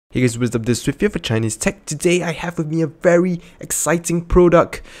Hey guys, what's up? This is Swift here for Chinese Tech. Today I have with me a very exciting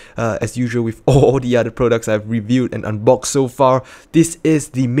product. As usual with all the other products I've reviewed and unboxed so far. This is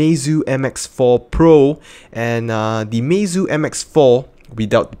the Meizu MX4 Pro, and the Meizu MX4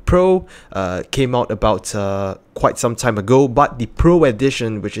 without the Pro came out about quite some time ago, but the Pro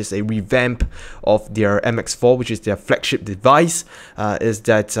edition, which is a revamp of their MX4, which is their flagship device, is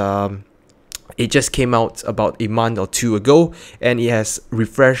that it just came out about a month or two ago, and it has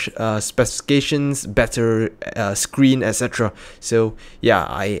refreshed specifications, better screen, etc. So yeah,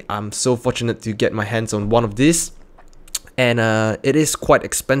 I'm so fortunate to get my hands on one of these, and it is quite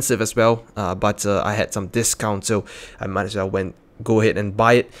expensive as well, but I had some discount, so I might as well go ahead and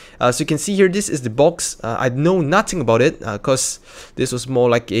buy it. So you can see here, this is the box. I know nothing about it because this was more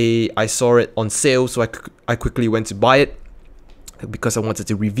like I saw it on sale, so I quickly went to buy it, because I wanted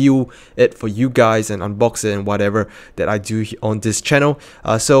to review it for you guys and unbox it and whatever that I do on this channel.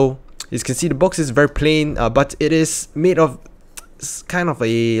 So you can see the box is very plain, but it is made of kind of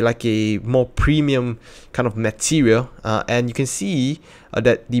like a more premium kind of material, and you can see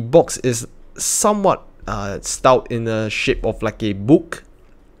that the box is somewhat stout in the shape of like a book,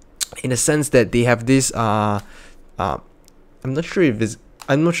 in a sense that they have this I'm not sure if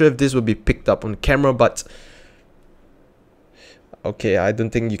this will be picked up on camera, but okay, I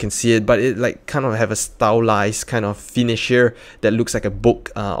don't think you can see it, but it like kind of have a stylized kind of finish here that looks like a book,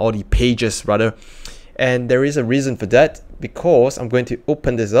 or the pages rather. And there is a reason for that, because I'm going to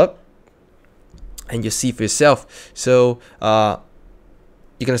open this up and you see for yourself. So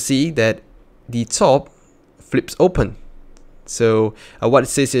you're gonna see that the top flips open. So what it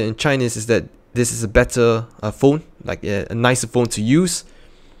says here in Chinese is that this is a better phone, like a nicer phone to use.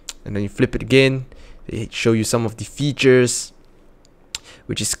 And then you flip it again, they show you some of the features,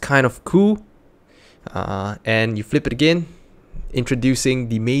 which is kind of cool, and you flip it again, introducing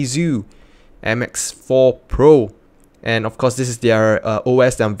the Meizu MX4 Pro, and of course this is their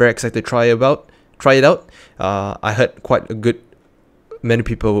OS that I'm very excited to try it out. I heard many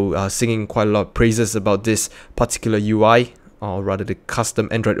people singing quite a lot of praises about this particular UI, or rather the custom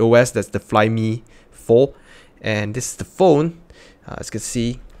Android OS. That's the Flyme 4, and this is the phone. As you can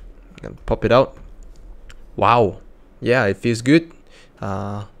see, I'm gonna pop it out. Wow, yeah, it feels good.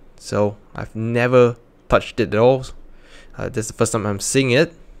 So I've never touched it at all. This is the first time I'm seeing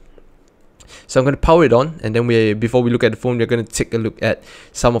it. So I'm going to power it on, and then before we look at the phone, we're going to take a look at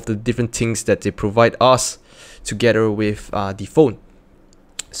some of the different things that they provide us together with the phone.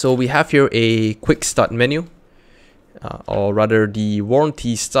 So we have here a quick start menu, or rather the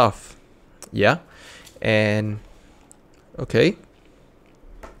warranty stuff. Yeah, and okay,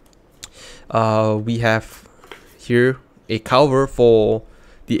 we have here a cover for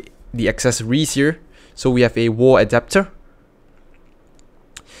the accessories here. So we have a wall adapter,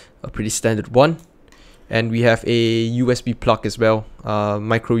 a pretty standard one, and we have a USB plug as well,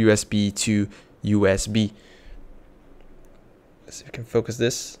 micro USB to USB. Let's see if we can focus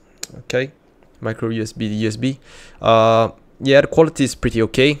this. Okay, micro USB to USB. Yeah, the quality is pretty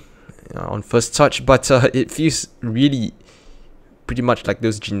okay on first touch, but it feels really pretty much like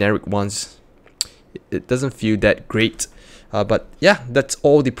those generic ones. It doesn't feel that great. But yeah, that's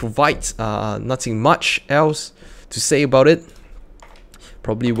all they provide. Nothing much else to say about it.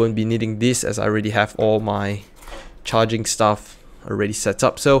 Probably won't be needing this, as I already have all my charging stuff already set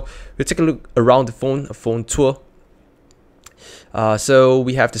up. So we'll take a look around the phone, a phone tour. So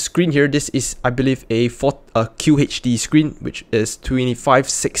we have the screen here. This is, I believe, a QHD screen, which is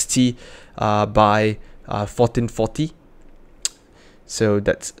 2560 by 1440. So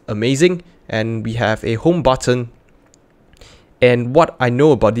that's amazing. And we have a home button. And what I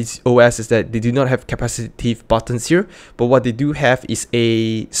know about this OS is that they do not have capacitive buttons here, but what they do have is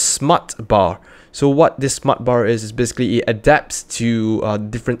a smart bar. So what this smart bar is basically it adapts to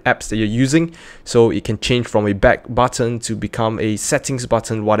different apps that you're using. So it can change from a back button to become a settings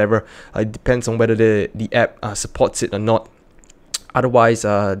button, whatever. It depends on whether the app supports it or not. Otherwise,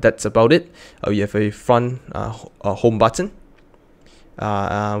 that's about it. We have a front home button.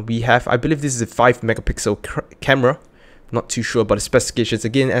 We have, I believe this is a 5 megapixel camera. Not too sure about the specifications.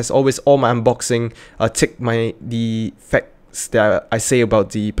 Again, as always, all my unboxing take the facts that I say about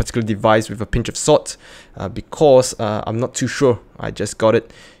the particular device with a pinch of salt, because I'm not too sure. I just got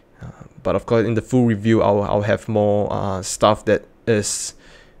it, but of course in the full review I'll have more stuff that is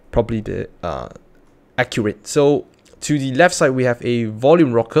probably the accurate. So to the left side we have a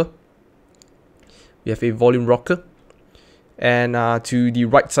volume rocker. And to the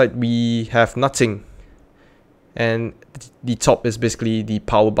right side we have nothing. And the top is basically the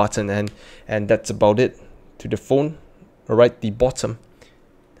power button, and that's about it to the phone. Alright, the bottom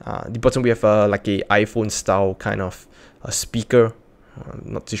The bottom we have like a iPhone style kind of a speaker. I'm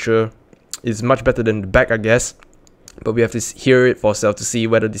not too sure. It's much better than the back, I guess. But we have to hear it for ourselves to see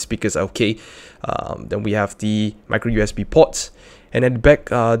whether the speakers are okay. Then we have the micro USB ports. And at the back,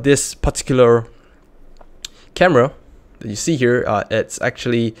 this particular camera that you see here, it's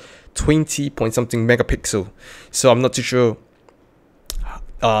actually 20 point something megapixel. So I'm not too sure.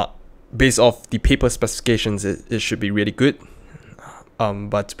 Based off the paper specifications, it should be really good.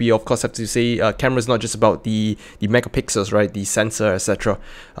 But we of course have to say camera is not just about the megapixels, right? The sensor, etc.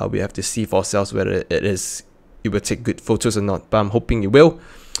 We have to see for ourselves whether it will take good photos or not. But I'm hoping it will.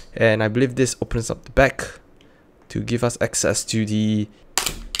 And I believe this opens up the back to give us access to the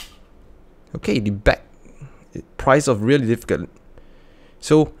back. Price of really difficult.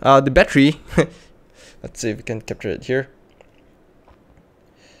 So the battery, let's see if we can capture it here.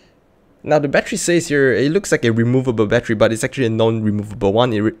 Now the battery says here, it looks like a removable battery, but it's actually a non-removable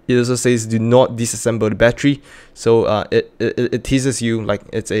one. It also says do not disassemble the battery. So it teases you like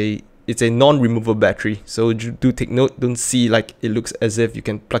it's a non-removable battery. So do take note. Don't see like it looks as if you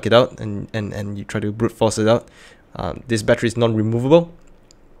can plug it out and you try to brute force it out. This battery is non-removable.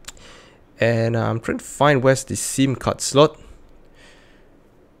 And I'm trying to find where's the SIM card slot.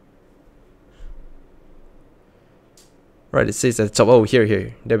 Right, it says at the top. Oh,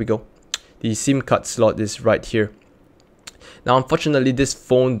 here. There we go. The SIM card slot is right here. Now, unfortunately, this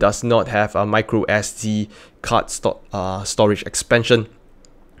phone does not have a micro SD card storage expansion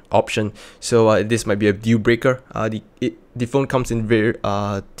option. So this might be a deal breaker. The phone comes in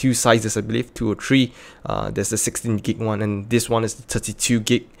two sizes, I believe, 2 or 3. There's the 16 gig one, and this one is the 32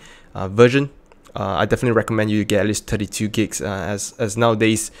 gig version. I definitely recommend you get at least 32 gigs as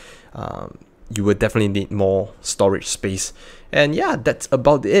nowadays you would definitely need more storage space. And yeah, that's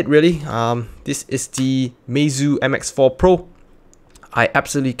about it really. This is the Meizu MX4 Pro. I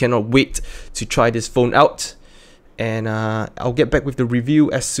absolutely cannot wait to try this phone out, and I'll get back with the review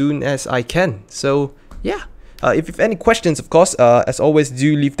as soon as I can. So yeah, if you have any questions, of course, as always,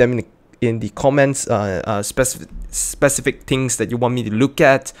 do leave them in the comments. Specific things that you want me to look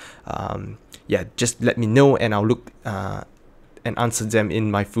at, yeah, just let me know and I'll look and answer them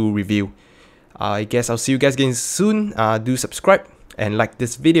in my full review. I guess I'll see you guys again soon. Do subscribe and like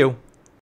this video.